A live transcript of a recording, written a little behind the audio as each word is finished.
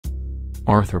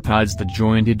Arthropods, the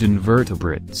jointed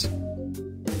invertebrates.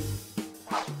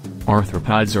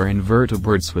 Arthropods are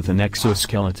invertebrates with an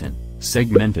exoskeleton,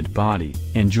 segmented body,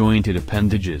 and jointed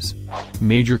appendages.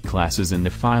 Major classes in the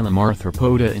phylum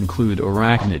Arthropoda include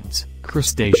arachnids,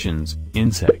 crustaceans,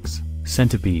 insects,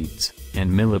 centipedes,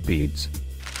 and millipedes.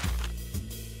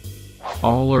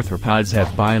 All arthropods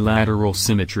have bilateral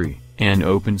symmetry, an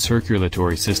open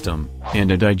circulatory system,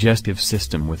 and a digestive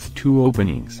system with 2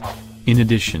 openings. In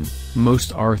addition,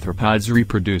 most arthropods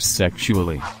reproduce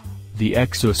sexually. The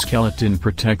exoskeleton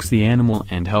protects the animal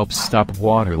and helps stop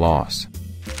water loss.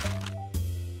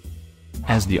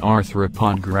 As the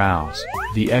arthropod growls,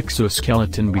 the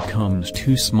exoskeleton becomes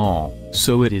too small,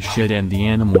 so it is shed and the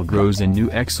animal grows a new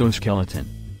exoskeleton.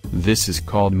 This is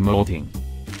called molting.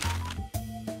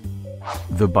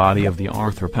 The body of the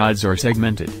arthropods are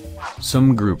segmented.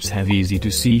 Some groups have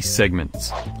easy-to-see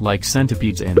segments, like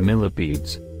centipedes and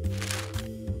millipedes.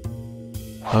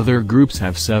 Other groups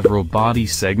have several body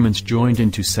segments joined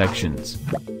into sections.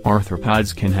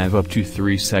 Arthropods can have up to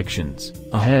 3 sections: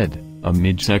 a head, a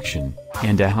midsection,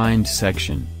 and a hind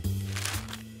section.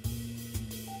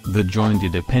 The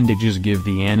jointed appendages give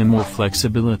the animal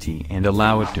flexibility and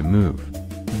allow it to move.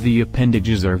 The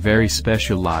appendages are very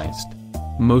specialized.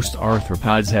 Most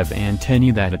arthropods have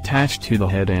antennae that attach to the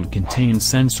head and contain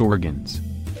sense organs.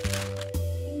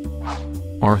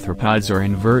 Arthropods are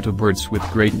invertebrates with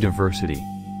great diversity.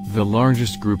 The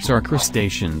largest groups are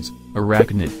crustaceans,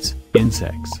 arachnids,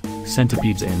 insects,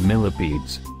 centipedes and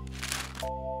millipedes.